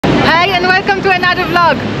another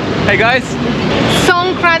vlog. Hey guys.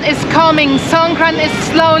 Songkran is coming. Songkran is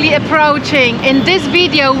slowly approaching. In this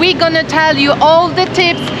video we're gonna tell you all the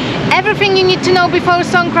tips, everything you need to know before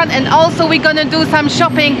Songkran, and also we're gonna do some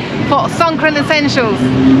shopping for Songkran essentials.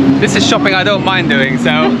 This is shopping I don't mind doing,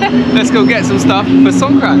 so let's go get some stuff for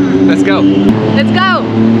Songkran. Let's go. Let's go.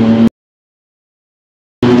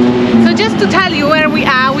 So just to tell you where we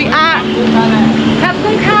are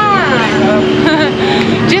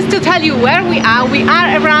just to tell you where we are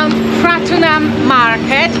around Pratunam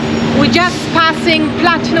Market. We're just passing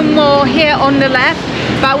Platinum Mall here on the left,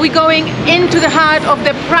 but we're going into the heart of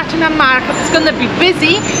the Pratunam Market. It's gonna be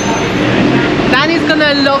busy. Danny's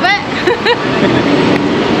gonna love it.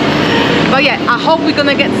 But yeah, I hope we're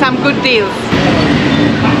gonna get some good deals.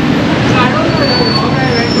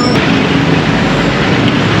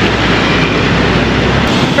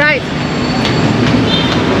 Right.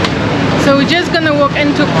 So we're just gonna walk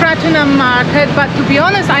into Pratunam Market, but to be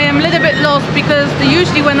honest, I am a little bit lost because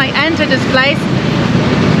usually when I enter this place,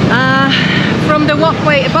 from the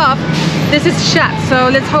walkway above, this is shut. So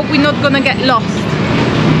let's hope we're not gonna get lost.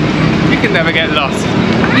 You can never get lost.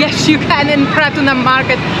 Yes, you can in Pratunam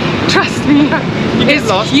Market. Trust me. You get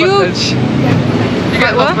lost, huge. You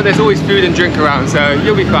get lost, but there's always food and drink around, so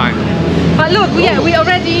you'll be fine. But look, yeah, we're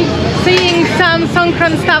already seeing some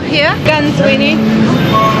Songkran stuff here. Guns, Winnie.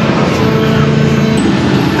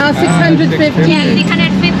 650. Yeah,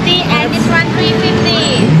 650 and this one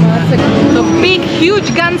 350. The big,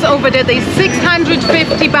 huge guns over there, they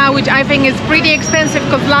 650 baht, which I think is pretty expensive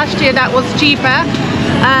because last year that was cheaper.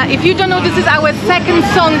 If you don't know, this is our second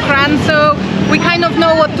Songkran, so we kind of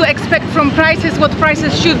know what to expect from prices, what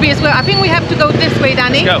prices should be as well. I think we have to go this way,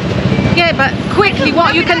 Danny. Let's go. Yeah, but quickly,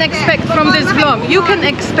 what you can expect from this vlog? You can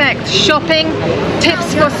expect shopping,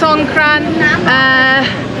 tips for Songkran,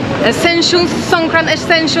 essentials, Songkran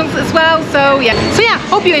essentials as well. So yeah,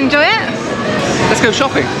 hope you enjoy it. Let's go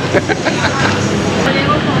shopping.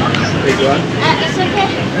 Big one. It's okay.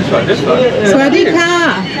 This one. Swadika.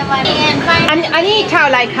 And Ani tao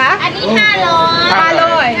like ha? อันนี้500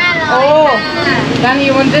 Oh, Danny,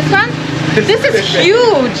 you want this one? This is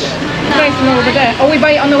huge. Price over there. Oh, we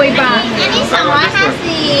buy it on the way back. อันนี้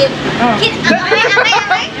250คิดเอาไห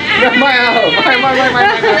ม ไม่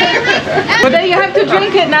But then you have to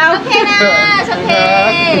drink it now. โอเคนะโอเค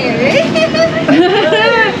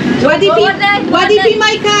What did you make? สวัสดีปีให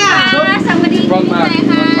ม่ค่ะรถม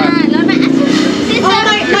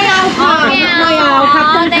าไม่เอาครับ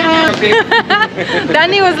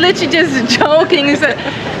Danny was literally just joking. He said,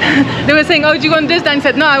 they were saying, oh, do you want this? Danny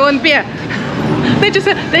said, no, I want beer. They just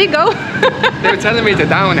said, there you go. They were telling me to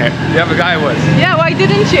down it. The other guy was. Yeah, why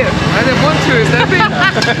didn't you? I didn't want to, it's their beer.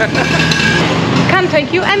 Can't take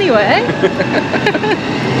you anywhere.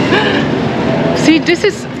 See, this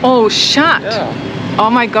is all shut. Yeah.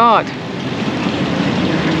 Oh my god.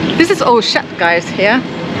 This is all shut, guys, here.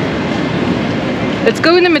 Let's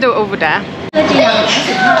go in the middle over there.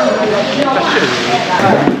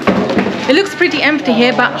 It looks pretty empty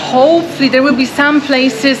here, but hopefully there will be some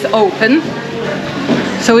places open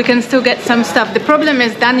so we can still get some stuff. The problem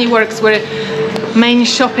is Danny works where main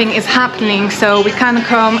shopping is happening, so we can't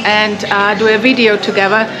come and do a video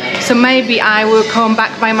together. So maybe I will come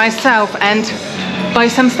back by myself and buy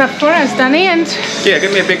some stuff for us, Danny, and Yeah,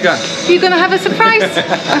 give me a big gun. you're gonna have a surprise.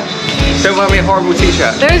 Don't buy me a horrible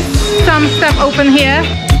t-shirt. There's some stuff open here.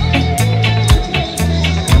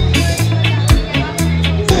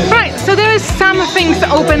 Right, so there is some things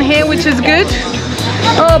open here, which is good.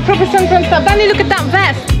 Oh, proper Songkran stuff. Danny, look at that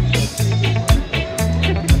vest.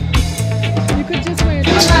 You could just wear it.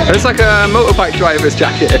 It's like a motorbike driver's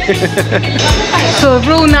jacket. So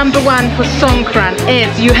rule number one for Songkran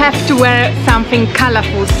is you have to wear something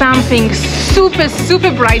colorful, something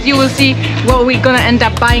super bright. You will see what we're gonna end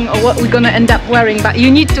up buying or what we're gonna end up wearing, but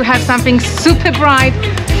you need to have something super bright,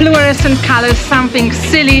 fluorescent colors, something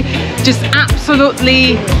silly, just absolute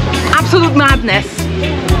madness.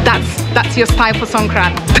 That's your style for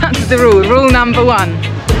Songkran. That's the rule number one.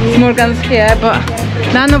 More guns here, but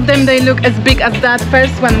none of them, they look as big as that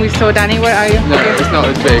first one we saw. Danny, where are you? No, it's not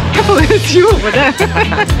as big. Oh, it's you over there.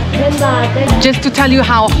 Just to tell you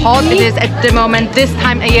how hot it is at the moment, this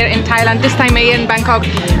time of year in Thailand, this time of year in Bangkok,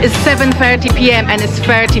 is 7:30 p.m. and it's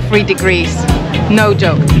 33 degrees. No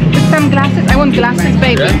joke. Some glasses. I want glasses,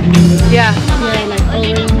 baby. Yeah.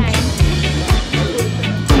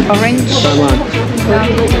 Orange.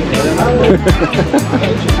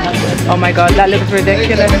 Oh my god, that looks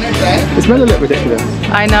ridiculous. It smells a little ridiculous.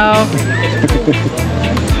 I know.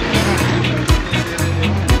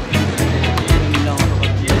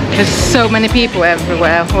 There's so many people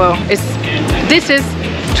everywhere. Well, this is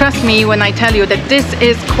Trust me when I tell you that this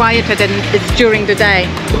is quieter than it's during the day.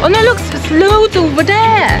 Oh no, look, there's loads over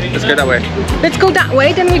there. Let's go that way. Let's go that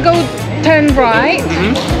way, then we go turn right,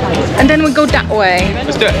 and then we go that way.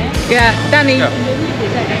 Let's do it. Yeah, Danny,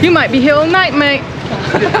 you might be here all night, mate.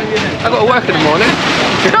 I've got to work in the morning.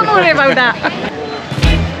 Don't worry about that.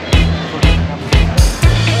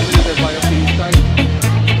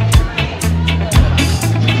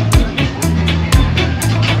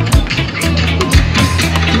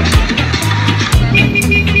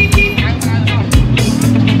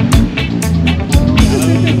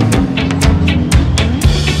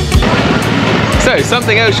 So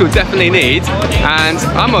something else you'll definitely need, and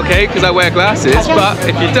I'm okay because I wear glasses, but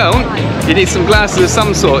if you don't, you need some glasses of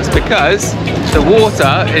some sorts, because the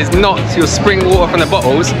water is not your spring water from the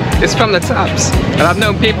bottles, it's from the taps. And I've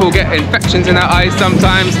known people get infections in their eyes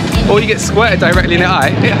sometimes, or you get squirted directly in the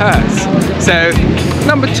eye, it hurts. So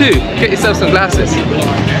number 2, get yourself some glasses.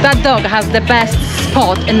 That dog has the best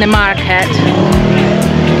spot in the market.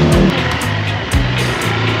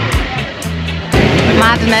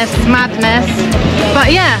 Madness, madness.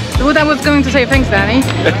 But yeah, what I was going to say, thanks Danny.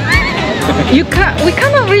 We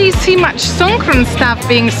cannot really see much Songkran stuff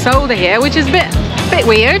being sold here, which is a bit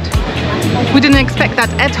weird. We didn't expect that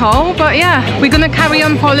at all, but yeah, we're gonna carry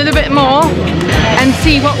on for a little bit more and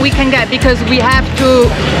see what we can get, because we have to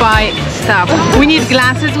buy stuff. We need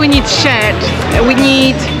glasses, we need shirt, we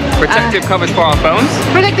need Protective covers for our phones.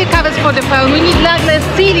 Protective covers for the phone. We need like a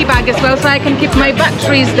CD bag as well, so I can keep my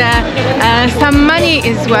batteries there. Some money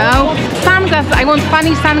as well. Sunglasses. I want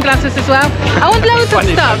funny sunglasses as well. I want loads of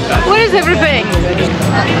stuff. Where is everything?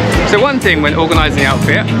 So one thing when organising the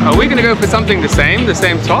outfit, are we going to go for something the same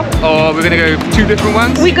top, or we're going to go for 2 different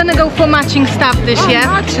ones? We're going to go for matching stuff this year.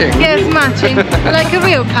 Matching? Yes, matching. Like a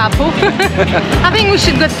real couple. I think we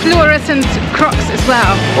should get fluorescent Crocs as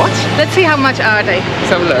well. What? Let's see how much are they. Let's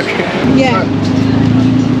have a look. Yeah.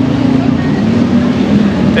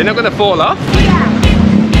 They're not going to fall off?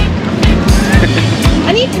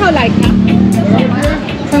 I need to like that.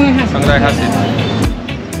 Someone has it.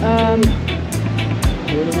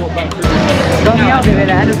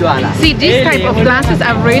 See, these type of glasses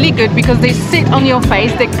are really good because they sit on your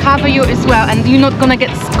face, they cover you as well, and you're not gonna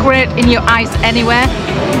get squared in your eyes anywhere.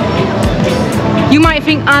 You might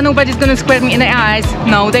think, ah, nobody's gonna square me in the eyes.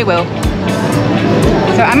 No, they will.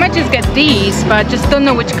 So I might just get these, but I just don't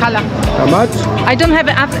know which color. How much? I don't have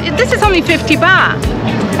it. This is only 50 baht.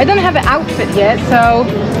 I don't have an outfit yet, so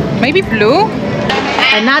maybe blue.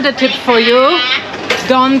 Another tip for you: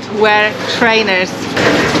 don't wear trainers.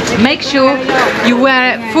 Make sure you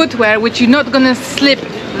wear footwear which you're not gonna slip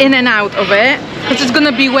in and out of it, because it's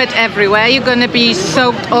gonna be wet everywhere. You're gonna be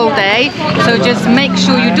soaked all day. So just make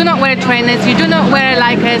sure you do not wear trainers. You do not wear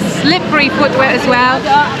like a slippery footwear as well,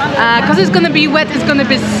 because it's gonna be wet. It's gonna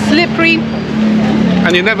be slippery.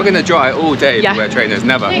 And you're never going to dry all day if you wear trainers,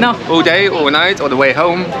 never. No. All day, all night, or the way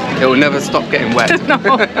home, it will never stop getting wet. No.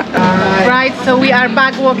 Right, so we are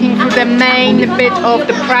back walking through the main bit of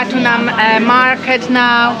the Pratunam market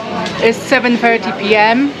now. It's 7:30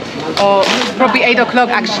 p.m. or probably 8 o'clock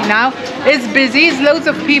actually now. It's busy, it's loads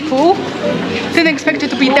of people. Didn't expect it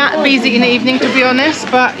to be that busy in the evening, to be honest,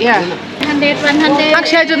 but yeah. 100.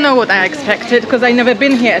 Actually, I don't know what I expected because I've never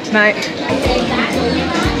been here at night.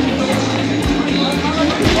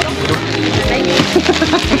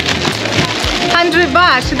 100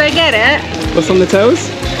 baht, should I get it? What's on the toes?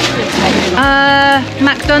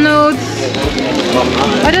 McDonald's.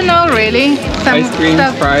 I don't know really. Some Ice cream,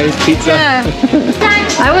 stuff. fries, pizza. Yeah.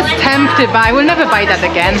 I was tempted, but I will never buy that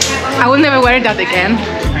again. I will never wear that again.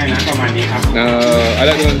 No, I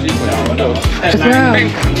don't want to use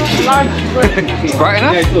one. Bright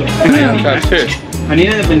enough? That's good. อันนี้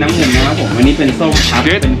น่าจะเป็นน้ำหอมนะครับผมอันนี้เป็นส้มครับ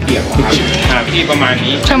เป็นเขียวครับที่ประมาณ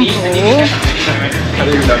นี้ Shampoo.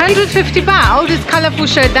 150 baht, all this colourful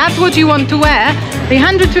shirt, that's what you want to wear. The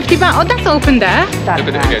 150 baht, oh that's open there. Look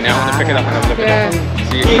at it again now, I want to pick it up and have a look at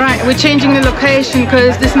it. Right, we're changing the location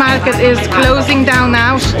because this market is closing down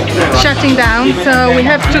now, shutting down, so we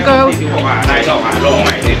have to go.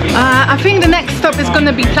 I think the next stop is going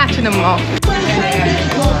to be Platinum Mall.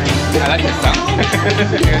 I like this sound.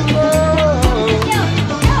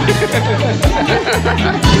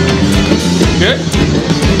 Good?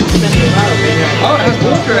 Oh, it has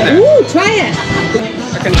water in it. Ooh, try it.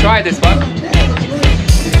 I can try this one.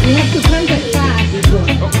 You have to punch it fast.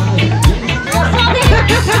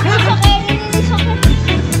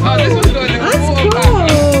 Oh, this one's got a little water pack.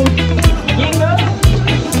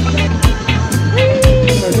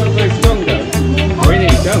 It's not very strong though.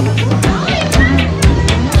 Really don't.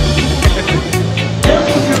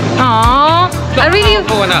 Aww, I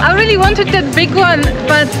really wanted that big one,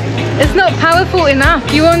 but it's not powerful enough.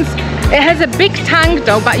 You want, it has a big tank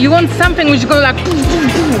though, but you want something which go like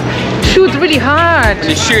shoot really hard. When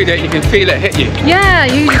you shoot it, you can feel it hit you. Yeah,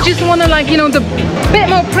 you just want to, like, you know, the bit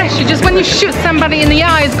more pressure. Just when you shoot somebody in the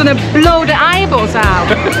eye, it's gonna blow the eyeballs out.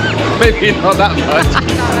 Maybe not that much.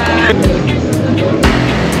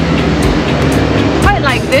 Quite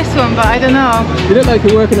like this one, but I don't know. You look like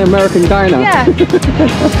you work in an American diner. Yeah.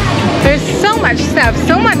 There's so much stuff,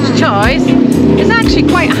 so much choice. It's actually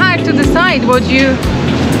quite hard to decide what you're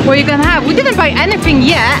gonna have. We didn't buy anything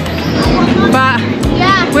yet, but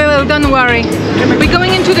we will, don't worry. We're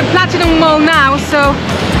going into the Platinum Mall now, so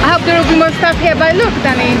I hope there will be more stuff here. But look,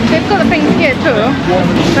 Danny, they've got things here too.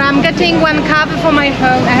 So I'm getting one cover for my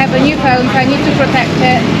phone. I have a new phone, so I need to protect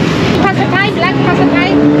it. Pasatai, black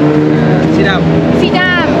Pasatai. Sidam.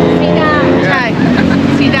 Sidam. Okay.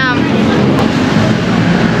 Sidam.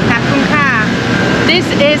 This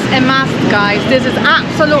is a must, guys. This is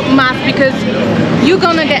absolute must, because you're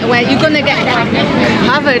gonna get wet, you're gonna get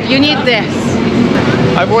covered. You need this.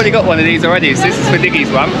 I've already got one of these already, so this is for Diggy's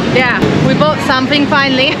one. Yeah, we bought something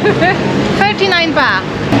finally. 39 baht.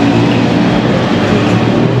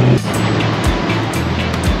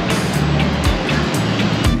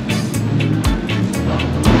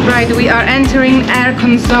 Right, we are entering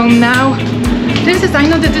aircon zone now. This is, I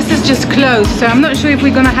know that this is just closed, so I'm not sure if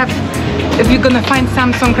we're gonna find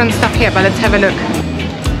some Songkran stuff here, but let's have a look.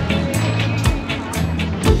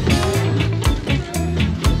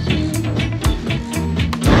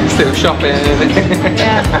 Still shopping.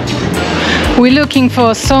 Yeah. We're looking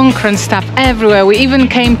for Songkran stuff everywhere. We even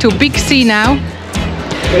came to Big C now.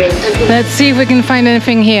 Let's see if we can find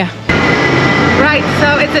anything here. Right,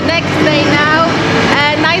 so it's the next day now.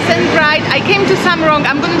 Nice and bright. I came to Samrong.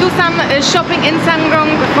 I'm going to do some shopping in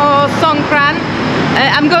Samrong for Songkran.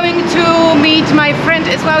 I'm going to meet my friend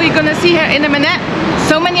as well. You're gonna see her in a minute.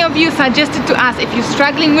 So many of you suggested to us, if you're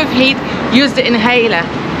struggling with heat, use the inhaler.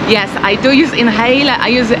 Yes, I do use inhaler. I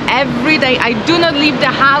use it every day. I do not leave the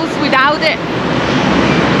house without it.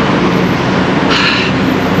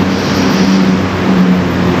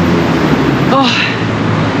 Oh,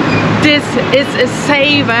 this is a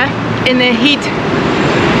saver in the heat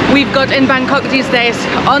we've got in Bangkok these days.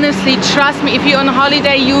 Honestly, trust me, if you're on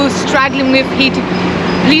holiday, you're struggling with heat,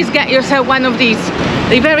 please get yourself one of these.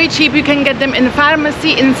 They're very cheap. You can get them in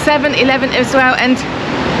pharmacy, in 7-Eleven as well, and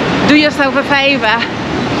do yourself a favor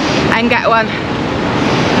and get one.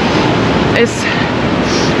 It's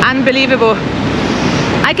unbelievable.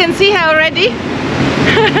 I can see her already.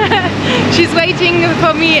 She's waiting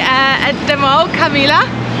for me at the mall, Camila.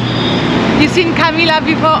 You've seen Camila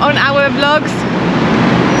before on our vlogs.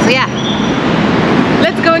 So yeah,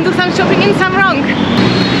 let's go and do some shopping in Samrong.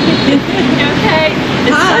 Okay,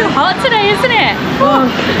 it's so hot today, isn't it? Oh.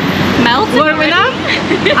 Melting. Warm enough?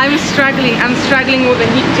 I'm struggling with the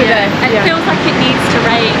heat today. Yeah. It feels like it needs to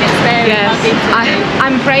rain. It's very muggy today.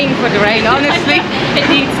 I'm praying for the rain, honestly. It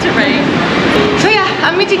needs to rain. So yeah,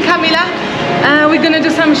 I'm meeting Camila. We're gonna do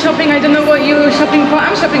some shopping. I don't know what you're shopping for.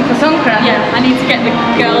 I'm shopping for Songkran. Yeah, I need to get the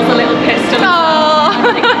girls a little pistol. Oh. I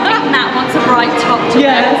think Nat wants a bright top to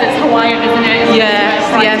wear because it's Hawaiian, isn't it? Yes,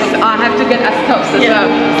 I have to get us tops as well.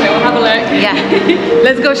 So we'll have a look. Yeah.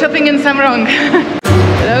 Let's go shopping in Samrong.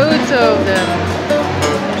 Loads of them.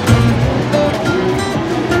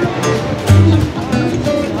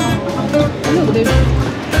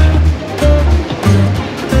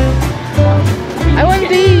 I want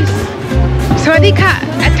these. Sawadee ka.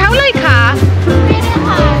 Taulai ka.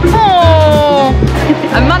 Oh.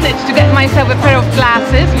 I managed to get myself a pair of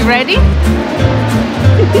glasses. You ready?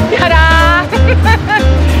 Ta-da!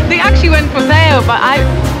 They actually went for sale, but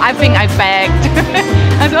I think I begged.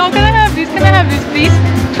 I said, oh, can I have these? Can I have these, please?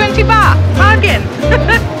 20 baht. Bargain.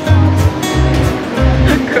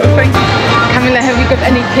 Cool, thank you. Camila, have you got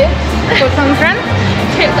any tips for Songkran?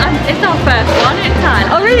 Tips? It's our first one in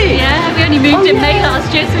Thailand. Oh, really? Yeah, we only moved in May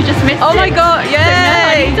last year, so we just missed it. Oh my god, So now I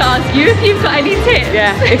yay! need to ask you if you've got any tips.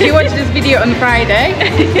 Yeah, if you watch this video on Friday,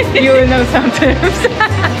 you will know some tips.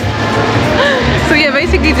 So yeah,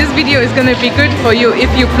 basically this video is gonna be good for you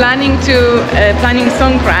if you're planning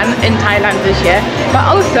Songkran in Thailand this year, but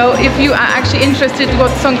also if you are actually interested in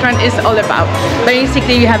what Songkran is all about.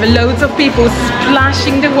 Basically, you have loads of people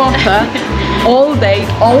splashing the water all day,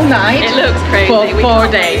 all night. It looks crazy. For We 4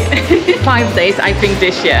 can't days, wait. 5 days, I think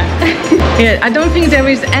this year. Yeah, I don't think there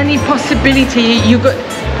is any possibility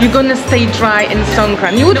you're gonna stay dry in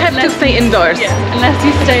Songkran. You would have to stay indoors. Yeah, unless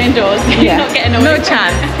you stay indoors, you're not getting away. No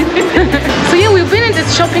chance. So yeah, we've been in this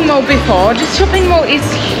shopping mall before. This shopping mall is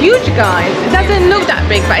huge, guys. It doesn't look that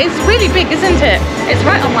big, but it's really big, isn't it? It's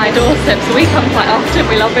right on my doorstep, so we come quite often.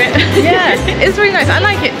 We love it. Yeah, it's really nice. I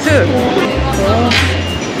like it too.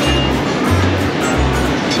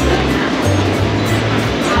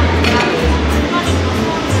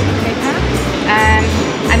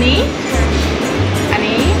 Annie,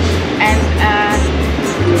 and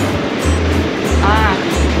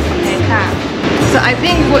so I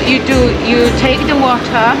think what you do, you take the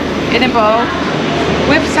water in a bowl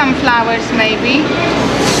with some flowers maybe,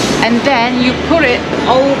 and then you put it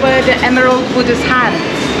over the Emerald Buddha's hands.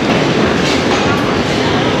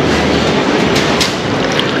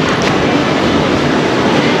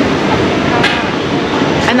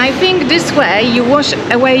 And I think this way you wash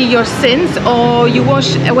away your sins, or you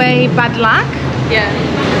wash away bad luck. Yeah,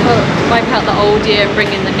 well, wipe out the old year and bring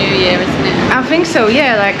in the new year, isn't it? I think so,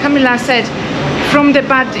 yeah, like Camila said, from the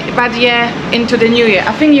bad year into the new year.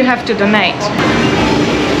 I think you have to donate.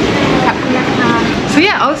 So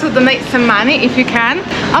yeah, also donate some money if you can.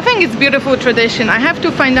 I think it's a beautiful tradition. I have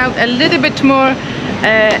to find out a little bit more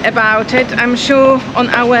about it. I'm sure on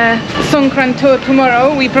our Songkran tour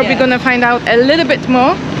tomorrow we're probably gonna find out a little bit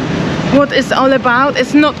more what it's all about.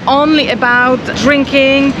 It's not only about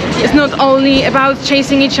drinking, it's not only about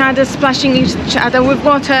chasing each other, splashing each other with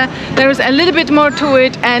water. There is a little bit more to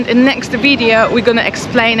it, and in next video we're gonna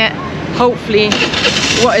explain it, hopefully,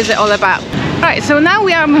 what is it all about. Right, so now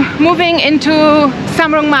we are moving into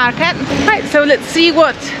Samrong Market. Right, so let's see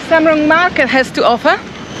what Samrong Market has to offer.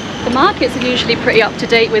 The markets are usually pretty up to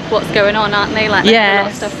date with what's going on, aren't they? Like, they've got a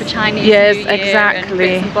lot of stuff for Chinese New Year exactly. and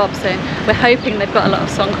bits and bobs. So we're hoping they've got a lot of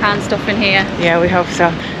Songkran stuff in here. Yeah, we hope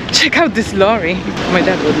so. Check out this lorry. My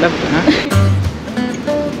dad would love that.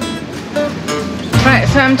 Right,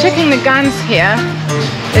 so I'm checking the guns here.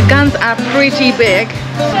 The guns are pretty big.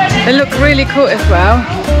 They look really cool as well.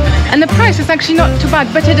 And the price is actually not too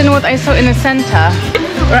bad, better than what I saw in the center.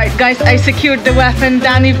 Right guys, I secured the weapon.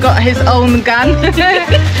 Danny's got his own gun.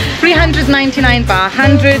 399 baht,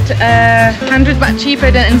 100 baht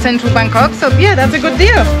cheaper than in central Bangkok. So yeah, that's a good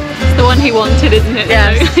deal. It's the one he wanted, isn't it?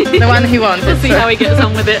 Yes, the one he wanted. We'll see how he gets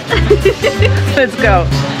on with it. Let's go.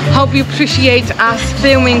 Hope you appreciate us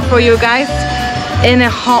filming for you guys in a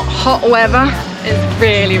hot weather. It's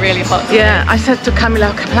really, really hot today. Yeah, I said to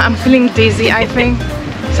Camila, I'm feeling dizzy, I think.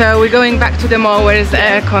 So we're going back to the mall where is the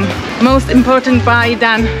aircon. Most important buy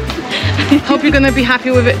done. Hope you're gonna be happy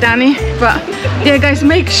with it, Danny. But yeah guys,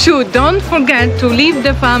 make sure, don't forget to leave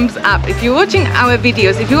the thumbs up if you're watching our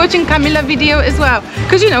videos, if you're watching Camila video as well,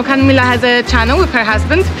 because you know Camila has a channel with her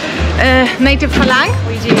husband, Native Falang.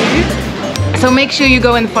 We do. So make sure you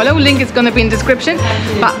go and follow, link is gonna be in description.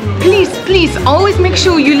 But please always make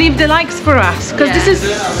sure you leave the likes for us, because this is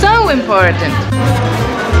so important.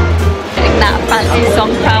 That fancy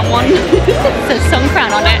Songkran one. It says Songkran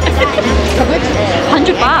on it.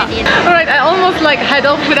 100 baht. Alright, I almost like head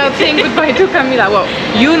off without saying goodbye to Camila. Well,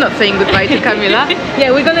 you're not saying goodbye to Camila. Yeah,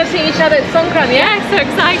 we're gonna see each other at Songkran, yeah? Yeah, so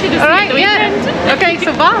excited to Alright, see the weekend. Okay,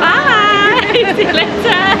 so bye. Bye. See you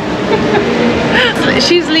later.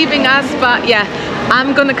 She's leaving us, but yeah,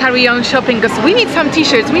 I'm gonna carry on shopping because we need some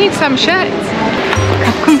t-shirts, we need some shirts.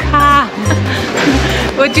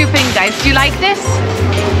 What do you think, guys? Do you like this?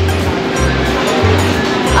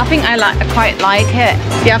 I think I quite like it.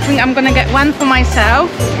 Yeah, I think I'm gonna get one for myself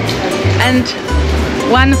and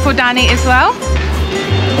one for Danny as well.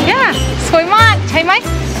 Yeah, sweet much. Hey, mate.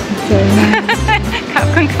 Khop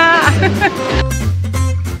khun kha.